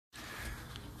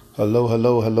Hello,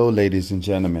 hello, hello, ladies and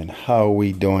gentlemen. How are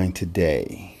we doing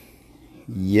today?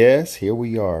 Yes, here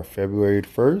we are, February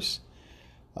 1st,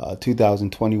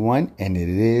 2021, and it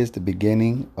is the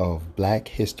beginning of Black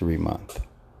History Month.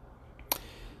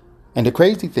 And the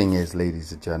crazy thing is,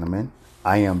 ladies and gentlemen,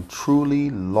 I am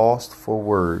truly lost for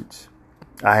words.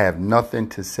 I have nothing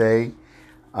to say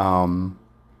about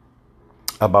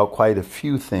quite a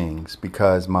few things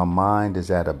because my mind is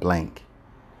at a blank.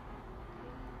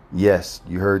 Yes,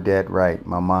 you heard that right.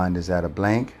 My mind is at a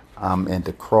blank. I'm at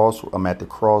the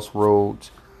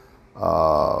crossroads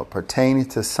pertaining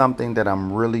to something that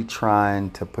I'm really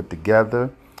trying to put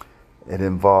together. It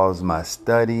involves my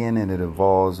studying and it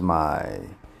involves my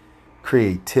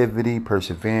creativity,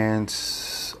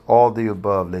 perseverance, all the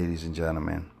above, ladies and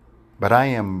gentlemen. But I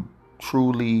am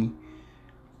truly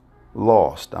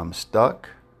lost. I'm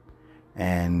stuck.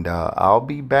 And I'll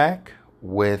be back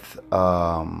with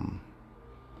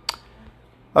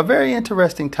a very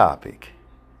interesting topic,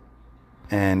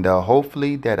 and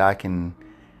hopefully that I can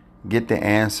get the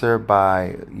answer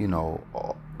by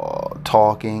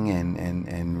talking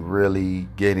and really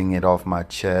getting it off my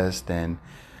chest, and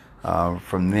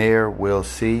from there we'll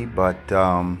see. But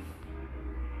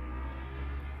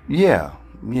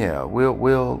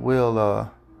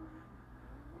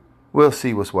we'll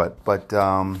see what's what. But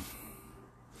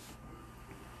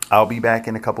I'll be back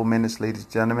in a couple minutes, ladies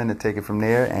and gentlemen, to take it from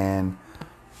there, and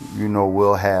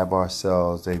we'll have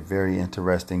ourselves a very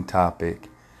interesting topic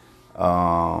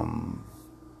to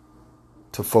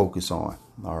focus on.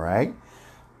 All right.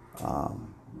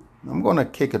 I'm going to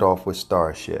kick it off with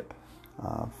Starship.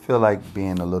 I feel like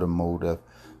being a little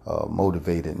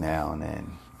motivated now and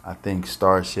then. I think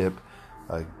Starship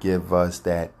give us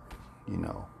that,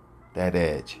 that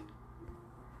edge.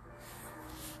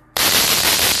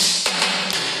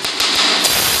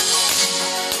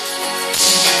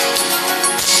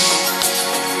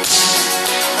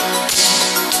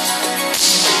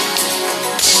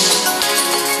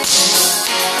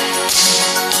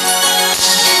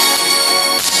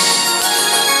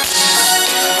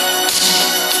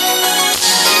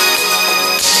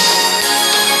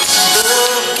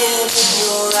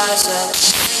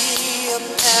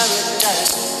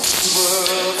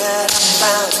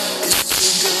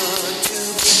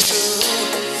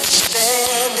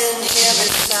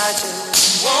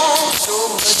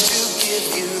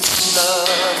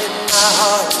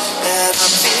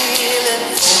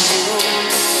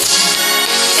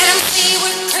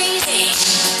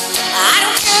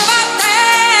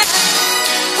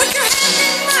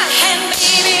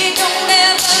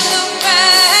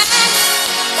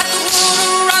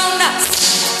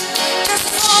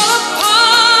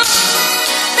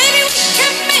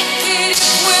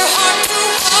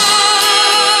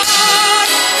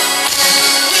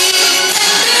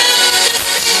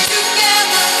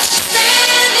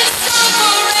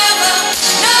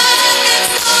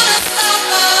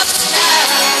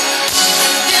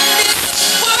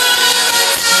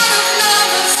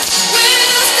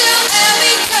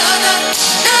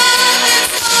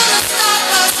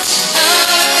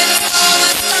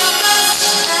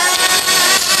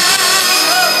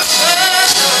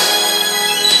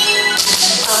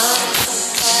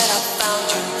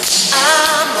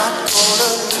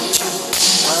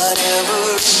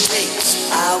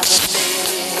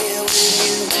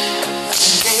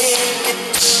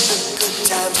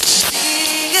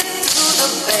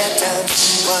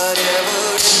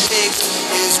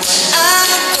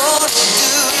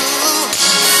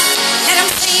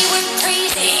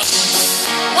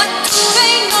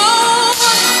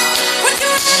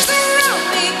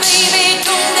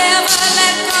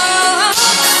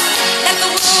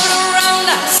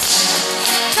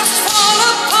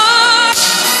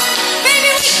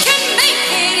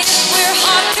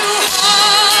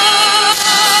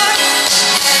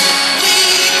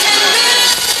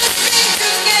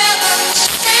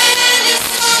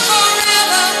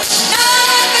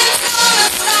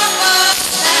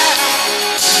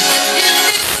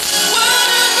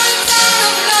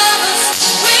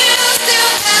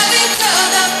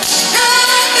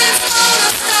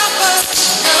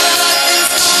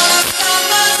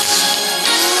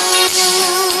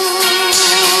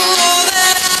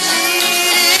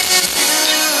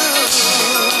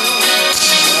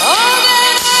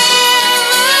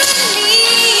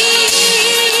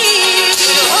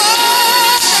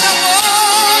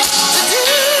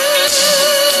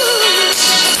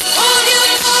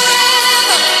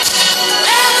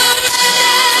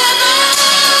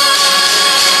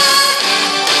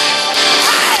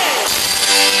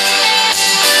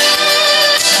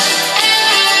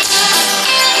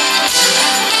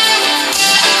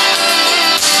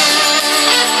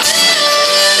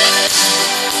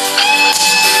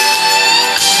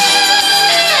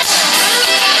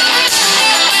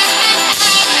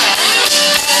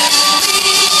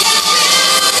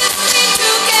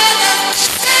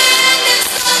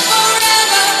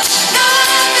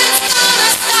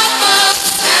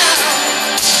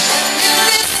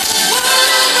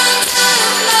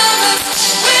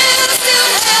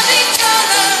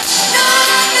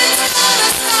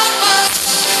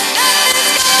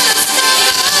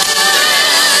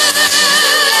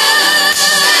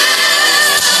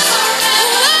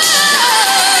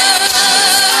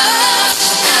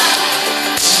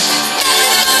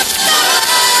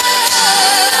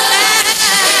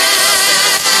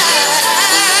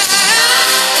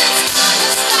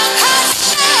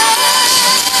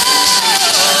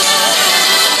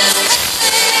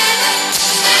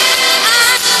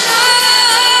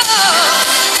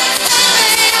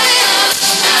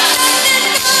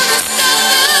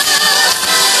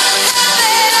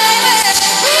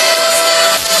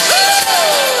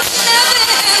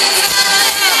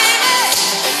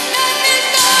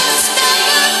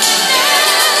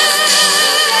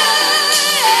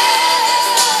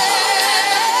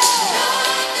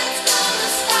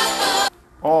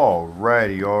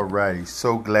 Alrighty.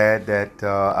 So glad that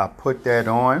I put that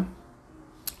on.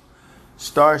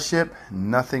 Starship,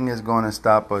 nothing is going to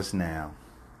stop us now.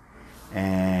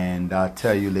 And I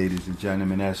tell you, ladies and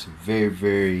gentlemen, that's a very,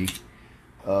 very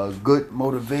good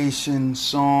motivation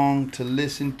song to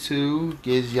listen to.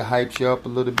 Gives you, hypes you up a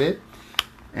little bit.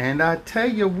 And I tell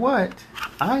you what,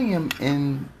 I am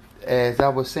in, as I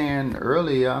was saying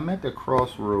earlier, I'm at the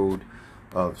crossroad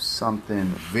of something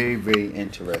very, very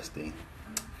interesting.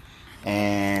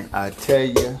 And I tell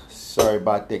you, sorry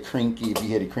about the crinky. If you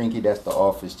hear the crinky, that's the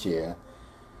office chair.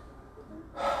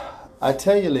 I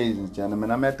tell you, ladies and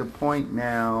gentlemen, I'm at the point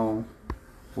now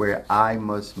where I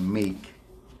must make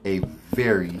a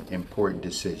very important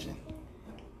decision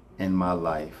in my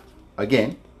life.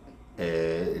 Again,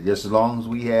 just as long as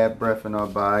we have breath in our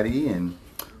body and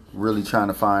really trying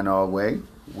to find our way,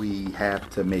 we have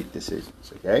to make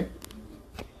decisions, okay?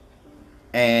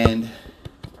 And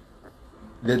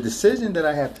the decision that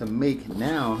I have to make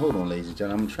now, hold on, ladies and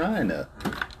gentlemen, I'm trying to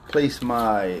place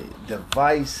my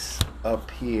device up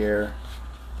here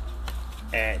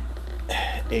at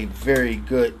a very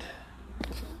good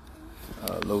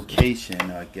location,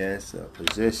 I guess,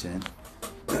 position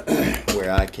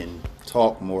where I can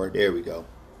talk more. There we go.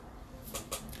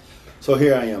 So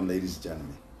here I am, ladies and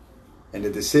gentlemen. And the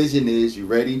decision is, you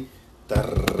ready?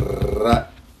 I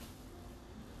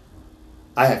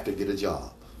have to get a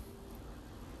job.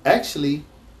 Actually,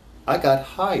 I got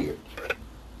hired.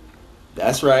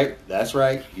 That's right.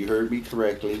 You heard me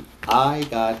correctly. I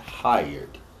got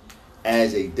hired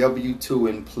as a W-2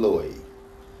 employee.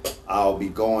 I'll be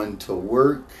going to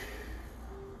work,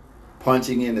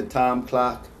 punching in the time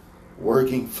clock,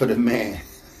 working for the man.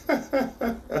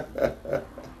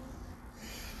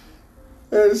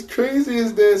 As crazy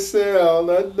as that sounds,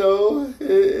 I know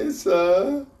it's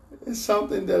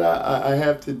something that I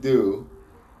have to do.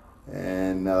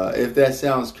 And if that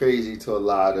sounds crazy to a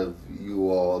lot of you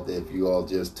all, if you all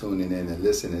just tuning in and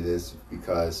listen to this,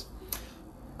 because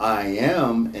I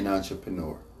am an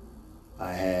entrepreneur.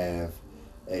 I have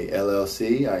a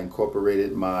LLC. I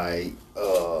incorporated my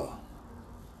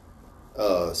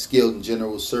skilled and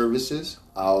general services.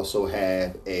 I also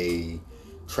have a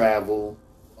travel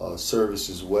service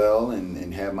as well,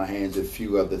 and have my hands in a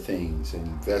few other things,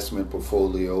 investment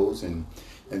portfolios and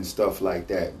stuff like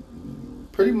that.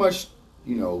 Pretty much,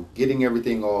 getting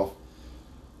everything off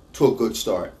to a good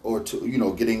start, or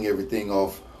to, getting everything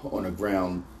off on a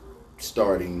ground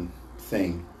starting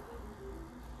thing.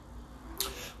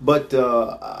 But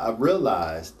I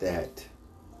realized that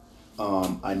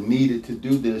I needed to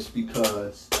do this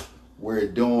because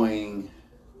we're trying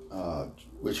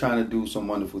to do some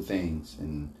wonderful things,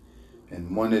 and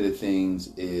one of the things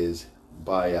is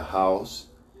buy a house.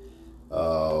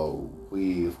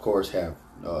 We of course have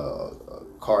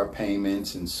car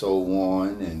payments and so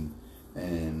on,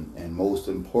 and most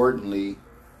importantly,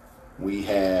 we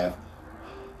have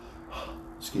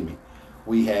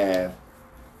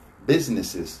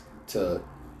businesses to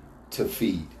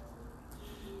feed.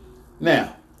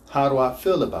 Now, how do I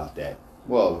feel about that?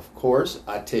 Well, of course,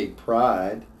 I take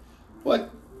pride, but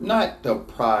not the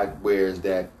pride where is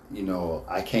that,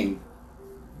 I can't,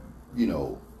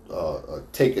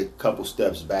 take a couple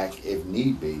steps back if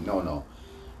need be. No.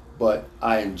 But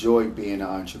I enjoy being an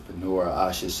entrepreneur,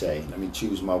 I should say. Let me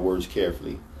choose my words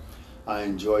carefully. I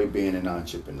enjoy being an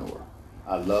entrepreneur.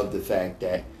 I love the fact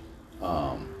that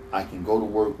I can go to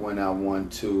work when I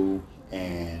want to,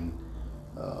 and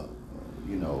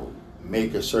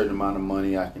make a certain amount of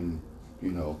money. I can,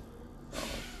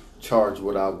 charge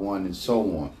what I want and so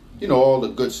on. All the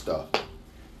good stuff.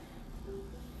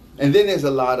 And then there's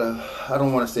a lot of, I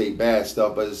don't want to say bad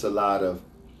stuff, but it's a lot of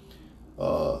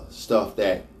stuff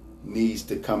that needs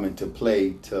to come into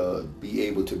play to be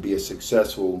able to be a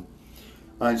successful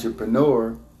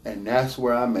entrepreneur. And that's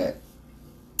where I'm at.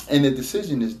 And the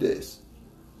decision is this.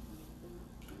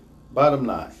 Bottom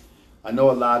line, I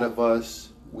know a lot of us,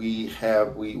 we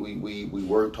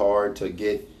worked hard to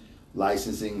get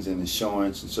licensings and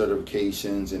insurance and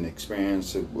certifications and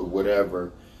experience or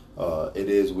whatever it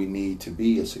is we need to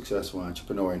be a successful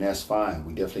entrepreneur, and that's fine.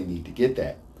 We definitely need to get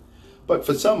that. But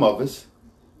for some of us,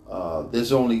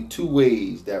 there's only two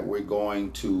ways that we're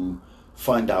going to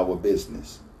fund our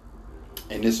business.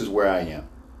 And this is where I am.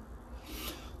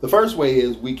 The first way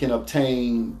is we can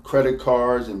obtain credit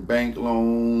cards and bank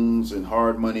loans and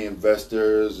hard money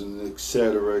investors and et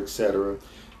cetera,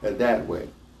 that way.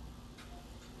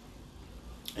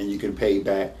 And you can pay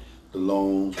back the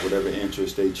loans, whatever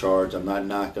interest they charge. I'm not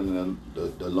knocking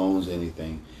the loans or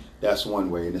anything. That's one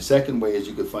way. And the second way is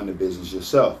you can fund the business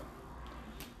yourself.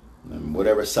 And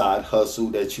whatever side hustle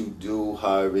that you do,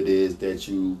 however it is that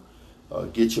you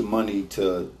get your money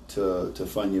to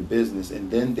fund your business.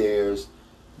 And then there's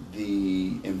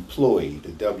the employee,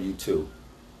 the W-2.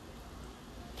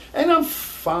 And I'm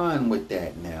fine with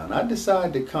that now. And I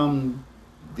decided to come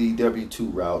the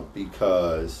W-2 route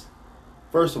because,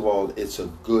 first of all, it's a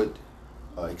good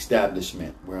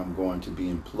establishment where I'm going to be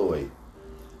employed.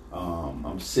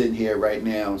 I'm sitting here right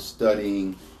now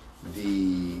studying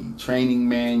the training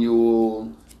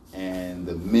manual and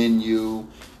the menu.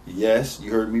 Yes,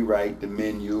 you heard me right, the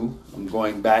menu. I'm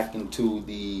going back into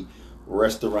the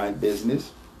restaurant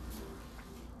business.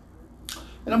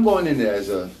 And I'm going in there as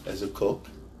a cook,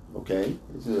 okay?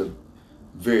 It's a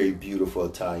very beautiful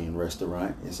Italian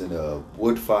restaurant. It's in a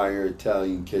wood-fired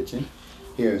Italian kitchen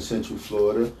here in Central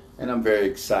Florida. And I'm very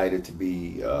excited to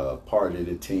be part of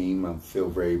the team. I feel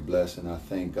very blessed, and I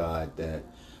thank God that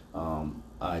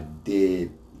I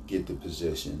did get the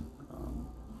position.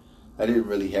 I didn't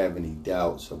really have any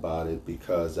doubts about it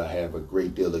because I have a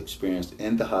great deal of experience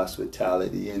in the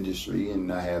hospitality industry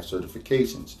and I have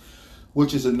certifications,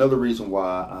 which is another reason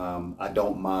why I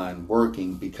don't mind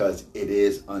working, because it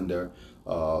is under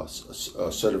a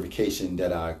certification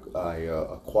that I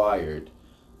acquired,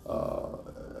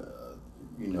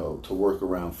 to work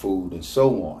around food and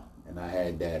so on. And I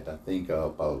had that, I think,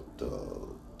 about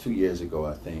 2 years ago,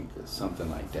 I think, or something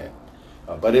like that.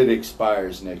 But it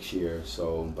expires next year,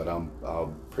 so, but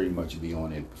I'll pretty much be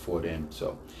on it before then.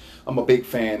 So I'm a big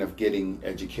fan of getting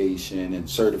education and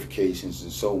certifications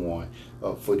and so on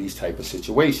for these type of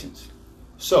situations.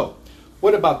 So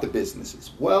what about the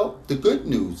businesses? Well, the good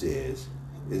news is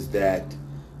that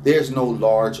there's no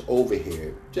large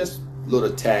overhead, just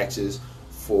little taxes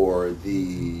for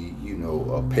the,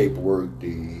 paperwork,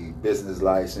 the business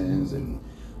license, and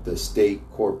the state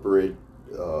corporate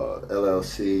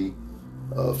LLC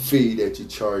fee that they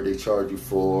charge you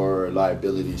for,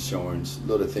 liability insurance,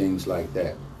 little things like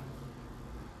that.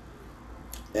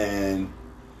 And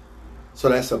so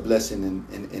that's a blessing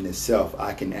in itself.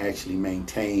 I can actually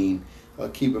maintain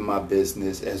keeping my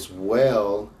business as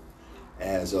well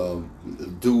as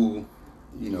do,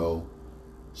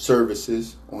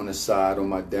 services on the side, on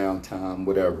my downtime,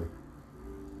 whatever.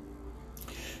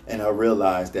 And I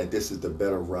realized that this is the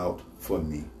better route for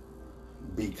me,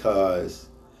 because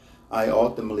I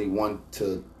ultimately want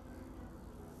to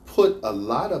put a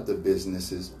lot of the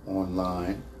businesses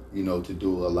online, to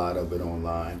do a lot of it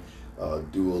online,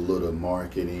 do a little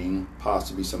marketing,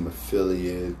 possibly some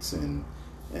affiliates, and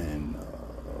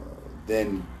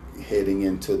then heading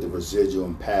into the residual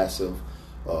and passive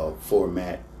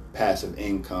format, passive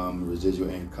income, residual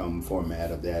income format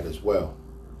of that as well.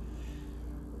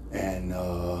 And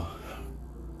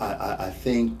I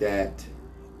think that,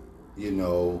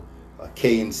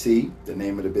 KNC, the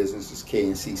name of the business is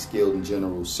KNC Skilled and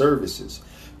General Services.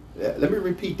 Let me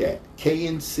repeat that.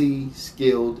 KNC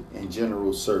Skilled and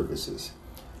General Services.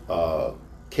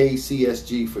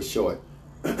 KCSG for short.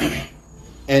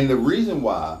 And the reason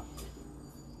why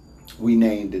we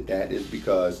named it that is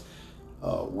because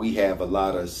we have a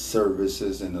lot of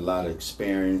services and a lot of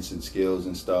experience and skills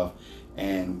and stuff,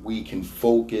 and we can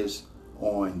focus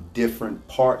on different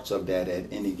parts of that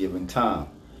at any given time.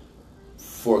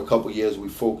 For a couple years, we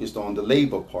focused on the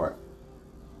labor part,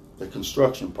 the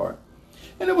construction part,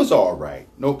 and it was all right,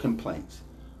 no complaints.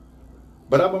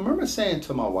 But I remember saying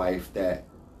to my wife that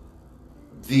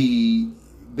the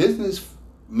business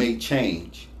may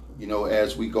change,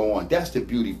 as we go on. That's the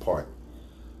beauty part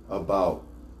about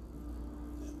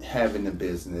having a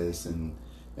business and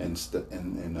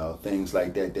things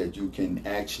like that, that you can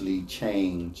actually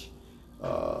change it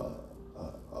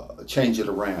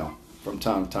around from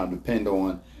time to time, depend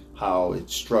on how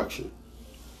it's structured.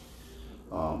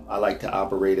 I like to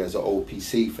operate as an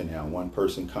OPC for now, one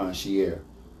person concierge,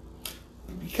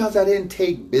 because I didn't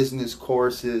take business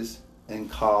courses in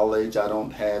college. I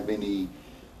don't have any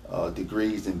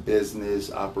degrees in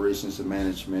business, operations and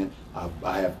management.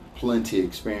 I have plenty of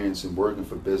experience in working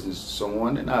for business and so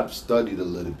on, and I've studied a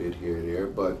little bit here and there,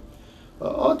 but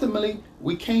ultimately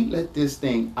I can't let this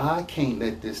thing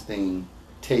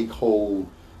take hold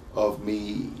of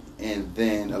me and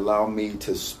then allow me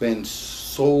to spend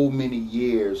so many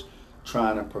years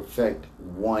trying to perfect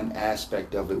one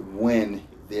aspect of it when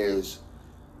there's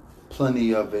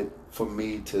plenty of it for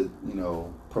me to,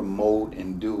 promote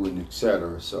and do and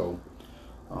etc. So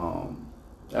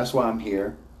that's why I'm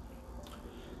here,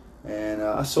 and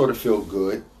I sort of feel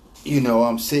good.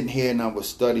 I'm sitting here and I was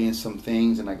studying some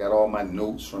things, and I got all my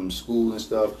notes from school and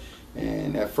stuff.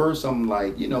 And at first I'm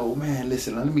like, man,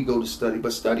 listen, let me go to study,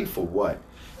 but study for what?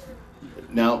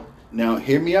 Now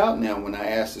hear me out now when I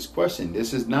ask this question.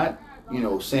 This is not,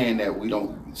 saying that we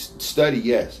don't study,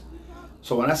 yes.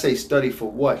 So when I say study for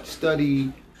what?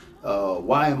 Study,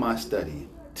 why am I studying?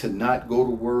 To not go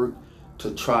to work,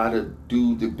 to try to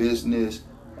do the business,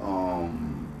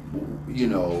 you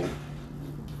know,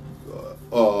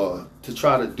 to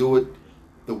try to do it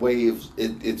the way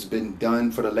it's been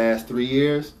done for the last 3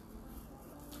 years?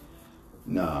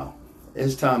 No,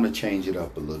 it's time to change it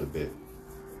up a little bit.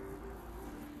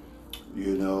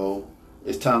 You know,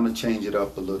 it's time to change it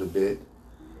up a little bit.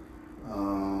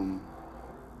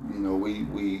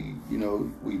 You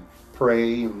know, we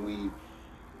pray and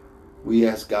we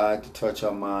ask God to touch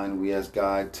our mind. We ask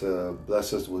God to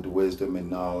bless us with wisdom and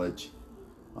knowledge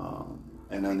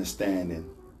and understanding.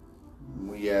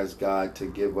 We ask God to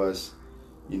give us,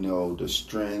 you know, the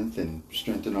strength and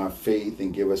strengthen our faith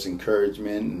and give us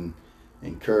encouragement and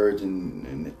encourage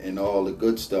and all the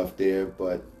good stuff there.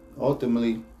 But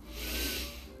ultimately,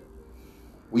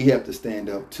 we have to stand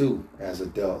up too as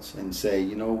adults and say,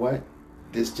 you know what,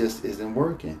 this just isn't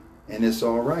working, and it's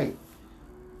all right.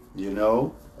 You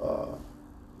know,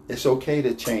 it's okay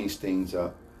to change things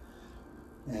up,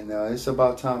 and it's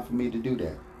about time for me to do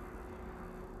that.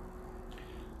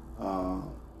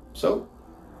 So,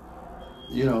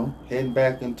 you know, heading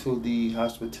back into the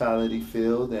hospitality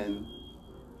field, and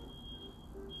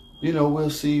you know, we'll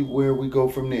see where we go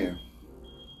from there.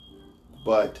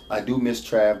 But I do miss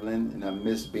traveling, and I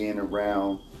miss being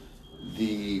around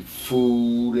the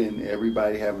food and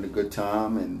everybody having a good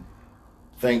time. And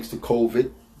thanks to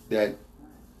COVID, that,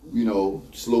 you know,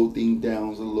 slowed things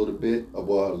down a little bit,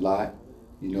 well, a lot,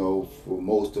 you know, for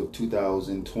most of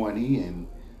 2020. And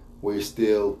we're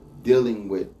still dealing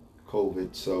with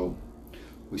COVID, so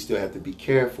we still have to be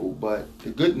careful. But the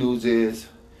good news is,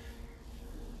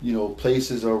 you know,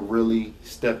 places are really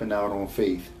stepping out on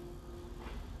faith.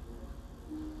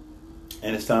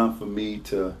 And it's time for me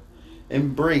to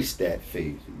embrace that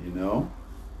faith, you know.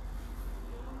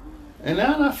 And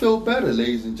now I feel better,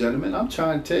 ladies and gentlemen. I'm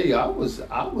trying to tell you, I was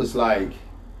like,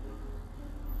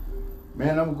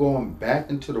 man, I'm going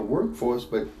back into the workforce,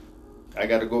 but I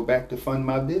got to go back to fund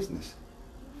my business.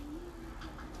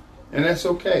 And that's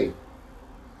okay.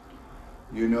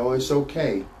 You know, it's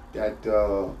okay that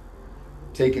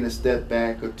taking a step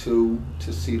back or two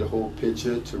to see the whole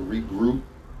picture, to regroup.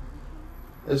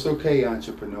 It's okay,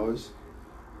 entrepreneurs.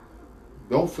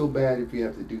 Don't feel bad if you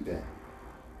have to do that.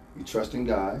 You trust in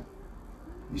God.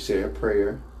 You say a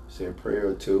prayer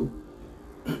or two.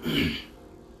 You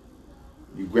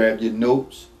grab your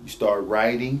notes. You start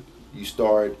writing. You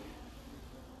start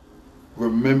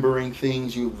remembering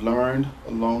things you've learned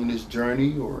along this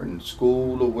journey or in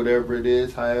school or whatever it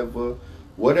is. However,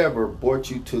 whatever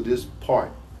brought you to this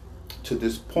point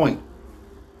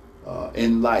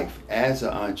in life as an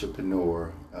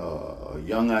entrepreneur, a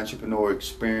young entrepreneur,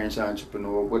 experienced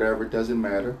entrepreneur, whatever, it doesn't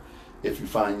matter. If you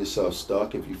find yourself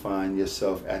stuck, if you find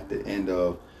yourself at the end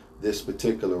of this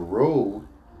particular road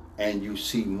and you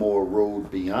see more road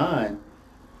beyond,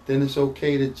 then it's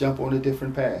okay to jump on a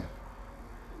different path.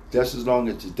 Just as long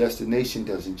as the destination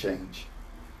doesn't change.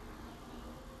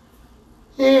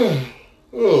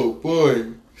 Oh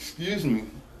boy, excuse me.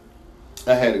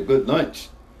 I had a good lunch.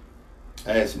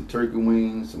 I had some turkey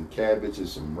wings, some cabbage, and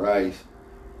some rice.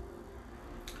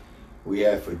 We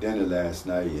had for dinner last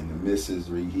night, and the missus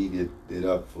reheated it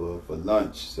up for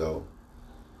lunch. So,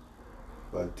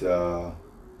 but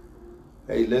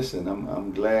hey, listen,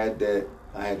 I'm glad that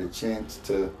I had a chance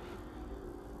to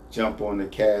jump on the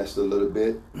cast a little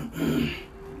bit,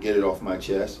 get it off my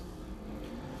chest.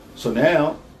 So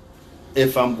now,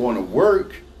 if I'm going to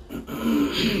work,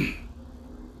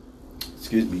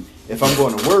 excuse me, if I'm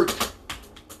going to work,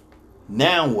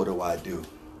 now what do?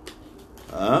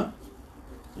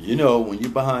 You know, when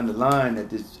you're behind the line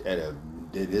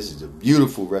this is a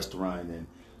beautiful restaurant, and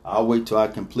I'll wait till I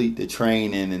complete the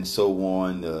training and so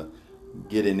on to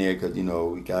get in there, because, you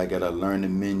know, I got to learn the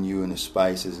menu and the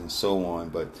spices and so on.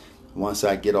 But once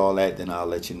I get all that, then I'll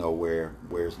let you know where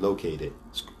it's located.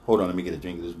 Hold on, let me get a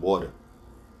drink of this water.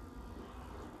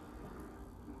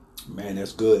 Man,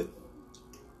 that's good.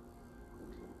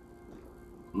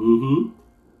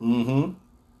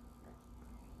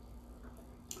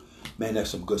 Man,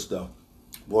 that's some good stuff.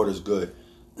 Water's good.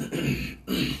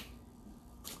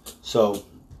 So,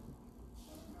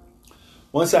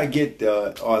 once I get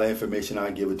all the information,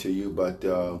 I'll give it to you. But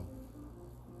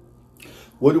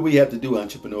what do we have to do,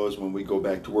 entrepreneurs, when we go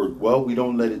back to work? Well, we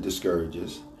don't let it discourage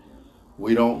us.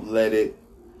 We don't let it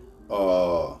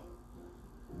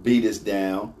beat us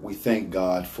down. We thank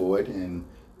God for it. And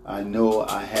I know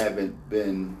I haven't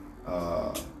been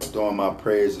doing my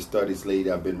prayers and studies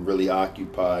lately. I've been really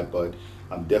occupied, but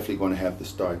I'm definitely going to have to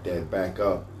start that back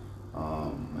up.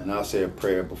 And I'll say a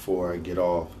prayer before I get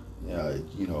off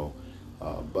You know,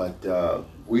 but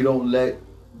we don't let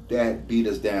that beat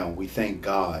us down. We thank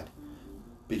God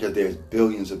because there's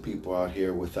billions of people out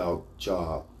here without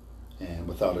job and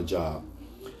without a job.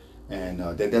 And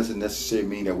that doesn't necessarily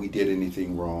mean that we did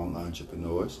anything wrong,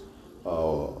 entrepreneurs.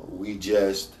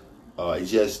 It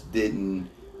just didn't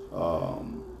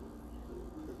um,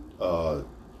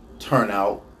 turn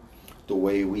out the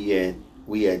way we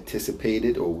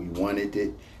anticipated or we wanted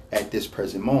it at this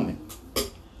present moment.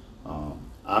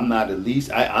 I'm not the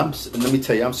least. I'm. Let me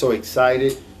tell you, I'm so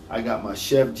excited. I got my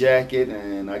chef jacket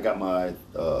and I got my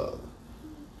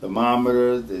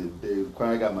thermometer.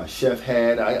 I got my chef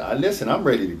hat. I listen. I'm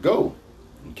ready to go.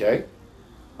 Okay,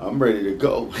 I'm ready to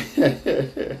go.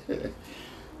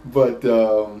 But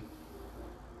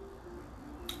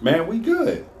man, we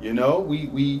good. You know,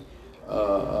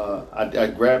 I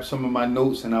grabbed some of my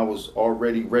notes and I was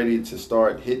already ready to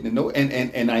start hitting the note.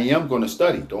 And I am going to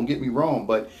study. Don't get me wrong,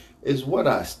 but it's what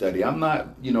I study. I'm not,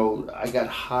 you know, I got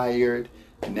hired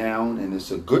now and it's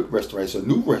a good restaurant. It's a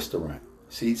new restaurant.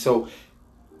 See, so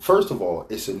first of all,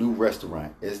 it's a new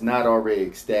restaurant. It's not already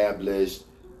established.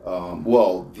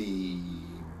 The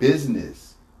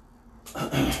business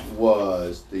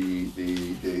was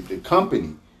the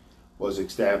company was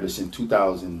established in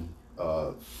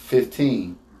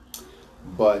 2015,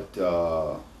 but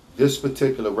this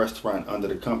particular restaurant under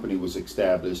the company was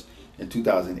established in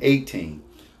 2018.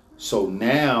 So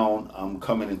now I'm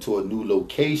coming into a new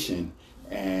location,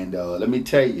 and let me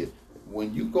tell you,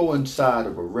 when you go inside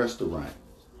of a restaurant,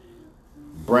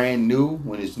 brand new,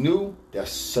 when it's new,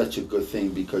 that's such a good thing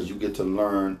because you get to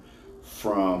learn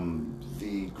from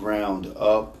the ground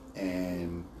up,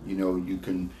 and you know you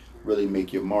can really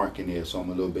make your mark in there. So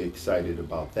I'm a little bit excited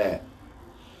about that.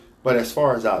 But as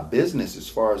far as our business, as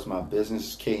far as my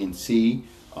business, K&C,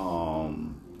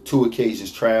 2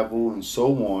 occasions travel and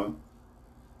so on,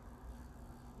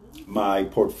 my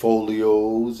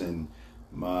portfolios and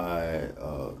my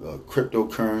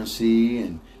cryptocurrency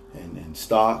and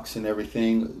stocks and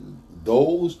everything,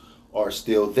 those are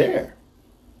still there.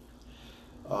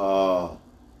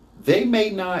 They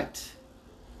may not,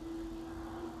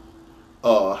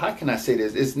 how can I say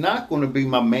this? It's not going to be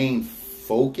my main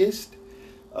focus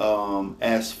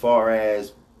as far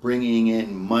as bringing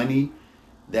in money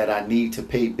that I need to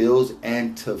pay bills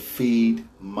and to feed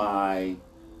my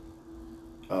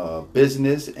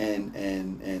business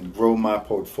and grow my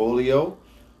portfolio.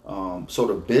 So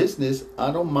the business,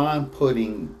 I don't mind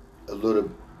putting a little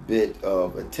bit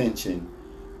of attention,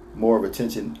 more of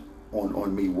attention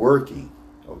on me working,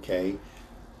 okay?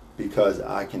 Because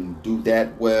I can do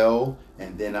that well,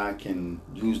 and then I can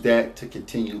use that to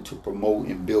continue to promote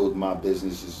and build my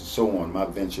businesses and so on, my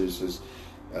ventures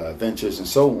and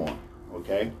so on,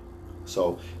 okay?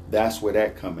 So that's where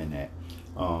that come in at.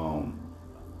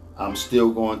 I'm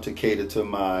still going to cater to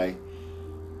my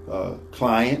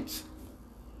clients,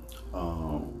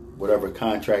 whatever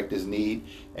contractors need,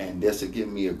 and this will give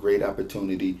me a great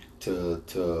opportunity to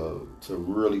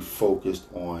really focus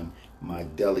on my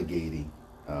delegating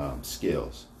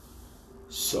skills.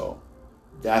 So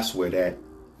that's where that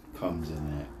comes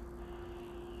in at.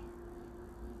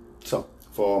 So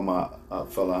for all my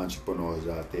fellow entrepreneurs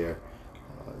out there,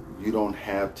 you don't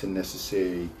have to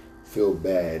necessarily feel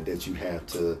bad that you have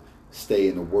to stay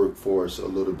in the workforce a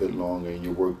little bit longer, in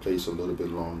your workplace a little bit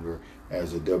longer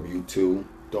as a W-2.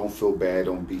 Don't feel bad.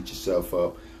 Don't beat yourself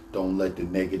up. Don't let the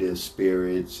negative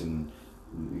spirits and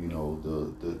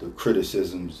the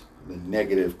criticisms, the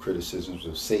negative criticisms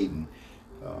of Satan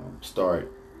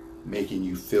start making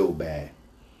you feel bad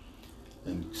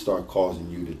and start causing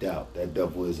you to doubt. That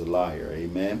devil is a liar.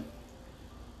 Amen.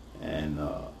 And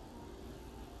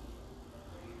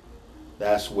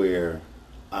that's where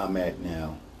I'm at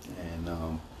now, and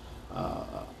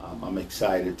I'm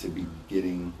excited to be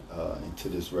getting into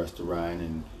this restaurant,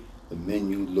 and the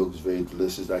menu looks very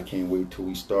delicious. I can't wait till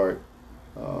we start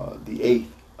the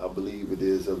 8th, I believe it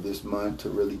is, of this month,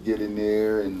 to really get in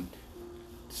there and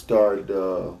start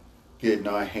getting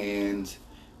our hands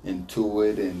into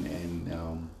it, and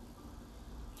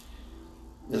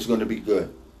it's going to be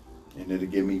good, and it'll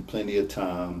give me plenty of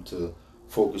time to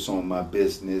focus on my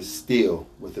business still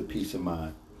with a peace of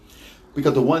mind.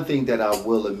 Because the one thing that I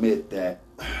will admit that,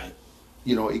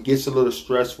 it gets a little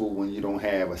stressful when you don't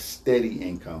have a steady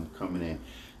income coming in.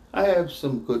 I have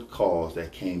some good calls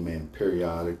that came in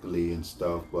periodically and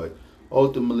stuff, but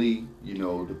ultimately,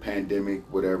 the pandemic,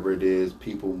 whatever it is,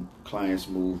 clients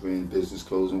moving, business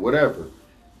closing, whatever,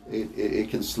 it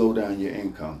can slow down your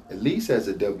income. At least as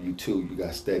a W-2, you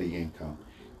got steady income.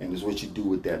 And it's what you do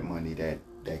with that money that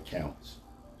counts.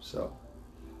 So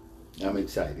I'm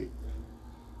excited.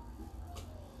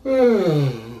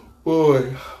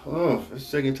 Boy, oh, it's the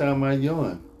second time I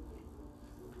yawn.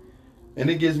 And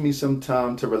it gives me some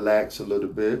time to relax a little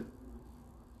bit.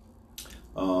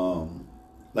 Um,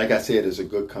 like I said, it's a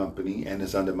good company and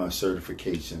it's under my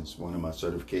certifications, one of my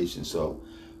certifications. So,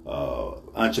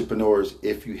 entrepreneurs,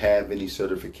 if you have any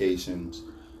certifications,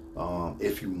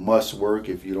 if you must work,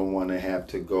 if you don't want to have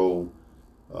to go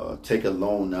take a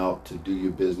loan out to do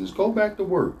your business, go back to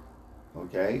work.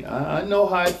 Okay, I know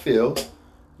how I feel.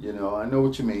 You know, I know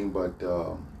what you mean, but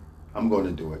I'm going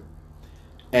to do it.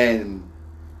 And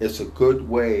it's a good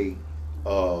way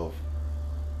of,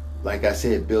 like I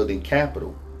said, building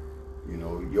capital. You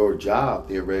know, your job,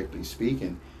 theoretically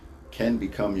speaking, can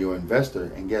become your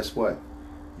investor. And guess what?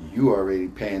 You already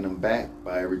paying them back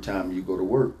by every time you go to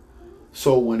work.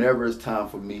 So whenever it's time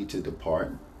for me to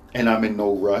depart, and I'm in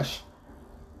no rush,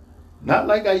 not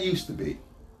like I used to be.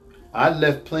 I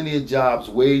left plenty of jobs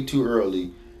way too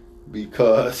early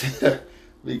because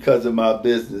because of my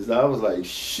business. I was like,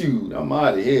 shoot, I'm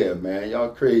out of here, man. Y'all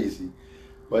crazy.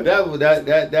 But that was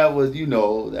that was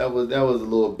a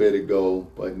little bit ago.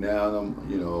 But now I'm a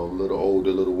little older,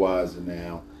 a little wiser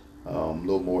now, a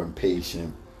little more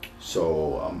impatient.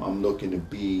 So I'm looking to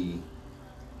be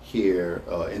here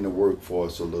in the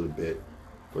workforce a little bit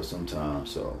for some time.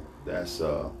 So that's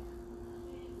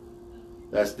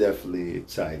definitely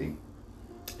exciting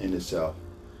in itself.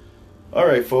 All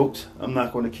right, folks, I'm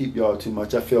not going to keep y'all too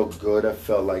much. I felt good. I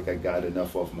felt like I got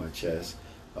enough off my chest.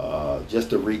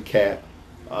 Just to recap,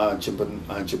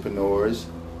 entrepreneurs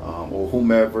or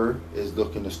whomever is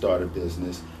looking to start a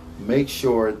business, make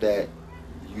sure that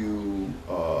you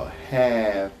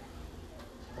have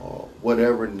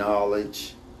whatever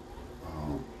knowledge,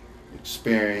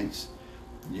 experience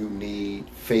you need,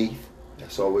 faith.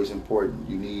 That's always important.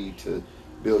 You need to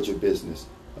build your business.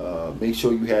 Make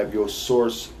sure you have your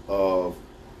source of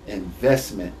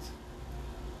investment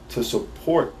to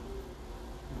support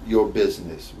your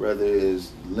business, whether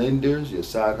it's lenders, your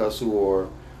side hustle, or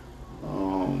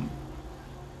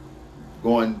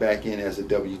going back in as a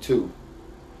W-2.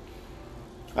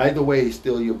 Either way, it's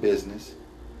still your business.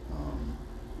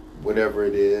 Whatever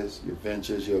it is, your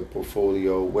ventures, your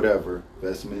portfolio, whatever,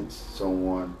 investments, so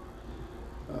on,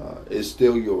 it's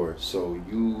still yours. So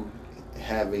you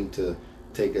having to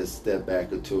take a step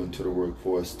back or two into the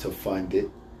workforce to fund it,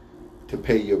 to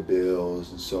pay your bills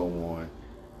and so on,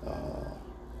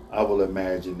 I will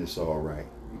imagine it's all right.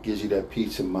 It gives you that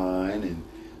peace of mind, and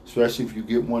especially if you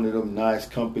get one of them nice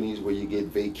companies where you get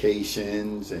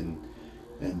vacations and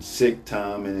sick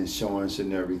time and insurance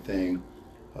and everything,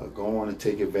 go on and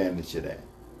take advantage of that.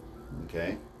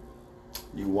 Okay?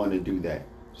 You want to do that,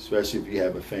 especially if you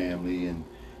have a family and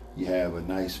you have a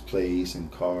nice place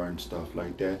and car and stuff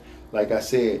like that. Like I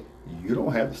said, you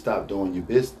don't have to stop doing your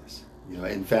business. You know,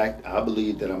 in fact, I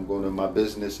believe that I'm going to my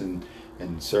business and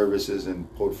services and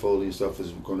portfolio and stuff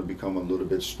is going to become a little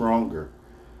bit stronger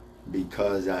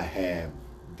because I have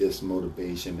this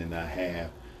motivation and I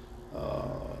have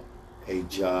a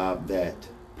job that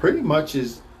pretty much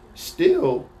is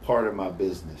still part of my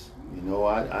business. You know,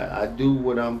 I do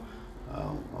what I'm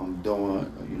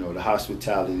doing. You know, the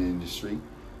hospitality industry.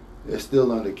 It's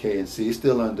still under KNC. It's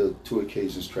still under Two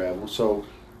Occasions Travel. So,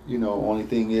 you know, only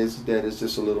thing is that it's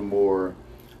just a little more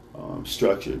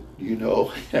structured. You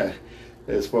know,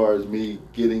 as far as me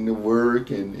getting to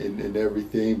work and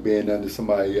everything being under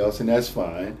somebody else, and that's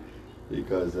fine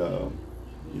because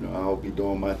you know, I'll be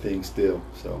doing my thing still.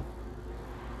 So.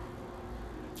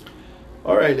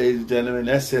 All right, ladies and gentlemen,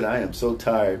 that's it. I am so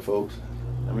tired, folks.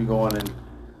 Let me go on and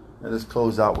let us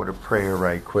close out with a prayer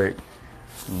right quick.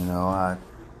 You know, I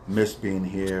miss being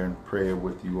here and prayer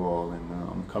with you all, and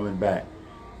I'm coming back.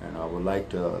 And I would like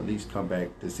to at least come back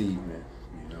this evening,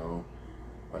 you know.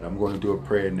 But I'm going to do a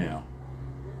prayer now.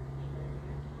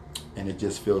 And it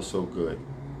just feels so good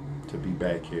to be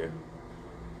back here.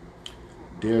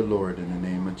 Dear Lord, in the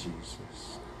name of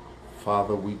Jesus,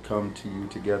 Father, we come to you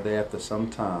together after some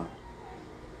time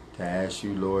to ask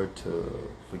you, Lord, to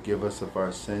forgive us of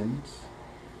our sins,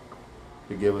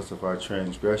 forgive us of our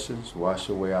transgressions, wash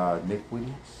away our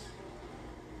iniquities.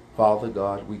 Father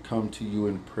God, we come to you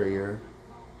in prayer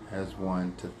as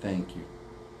one to thank you.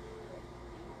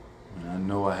 And I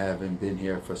know I haven't been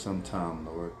here for some time,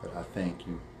 Lord, but I thank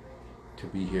you to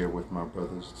be here with my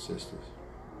brothers and sisters.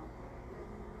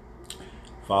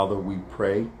 Father, we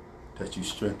pray that you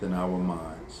strengthen our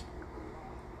minds.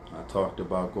 I talked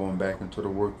about going back into the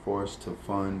workforce to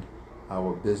fund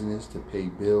our business, to pay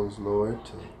bills, Lord,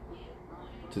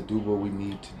 to do what we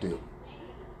need to do.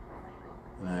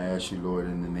 And I ask you, Lord,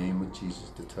 in the name of Jesus,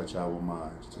 to touch our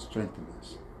minds, to strengthen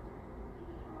us,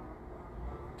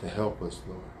 to help us,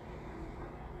 Lord.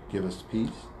 Give us peace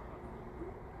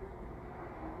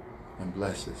and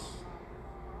bless us.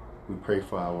 We pray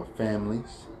for our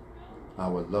families,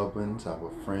 our loved ones,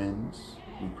 our friends.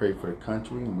 We pray for the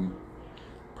country, and we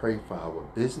pray for our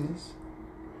business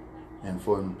and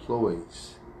for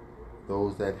employees,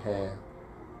 those that have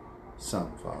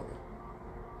some, Father.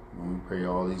 And we pray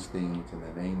all these things in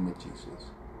the name of Jesus.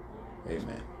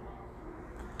 Amen.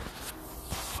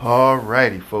 All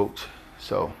righty, folks.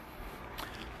 So,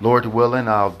 Lord willing,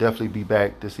 I'll definitely be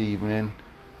back this evening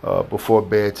before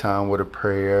bedtime with a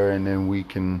prayer, and then we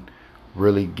can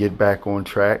really get back on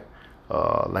track.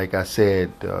 Like I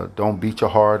said, don't beat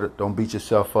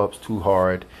yourself up too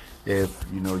hard. If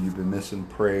you've been missing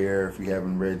prayer, if you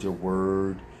haven't read your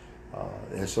word,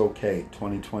 it's okay.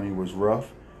 2020 was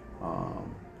rough.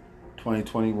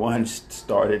 2021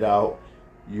 started out,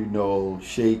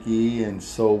 shaky and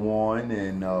so on,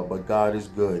 and but God is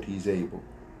good. He's able.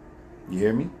 You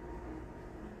hear me?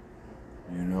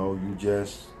 You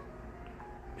just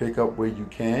pick up where you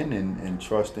can and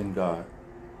trust in God.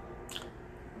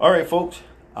 All right, folks.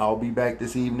 I'll be back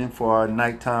this evening for our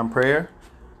nighttime prayer.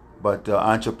 But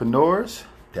entrepreneurs,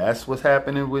 that's what's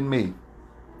happening with me.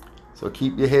 So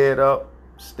keep your head up.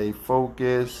 Stay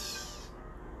focused.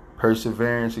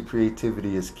 Perseverance and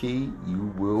creativity is key.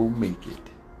 You will make it.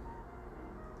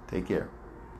 Take care.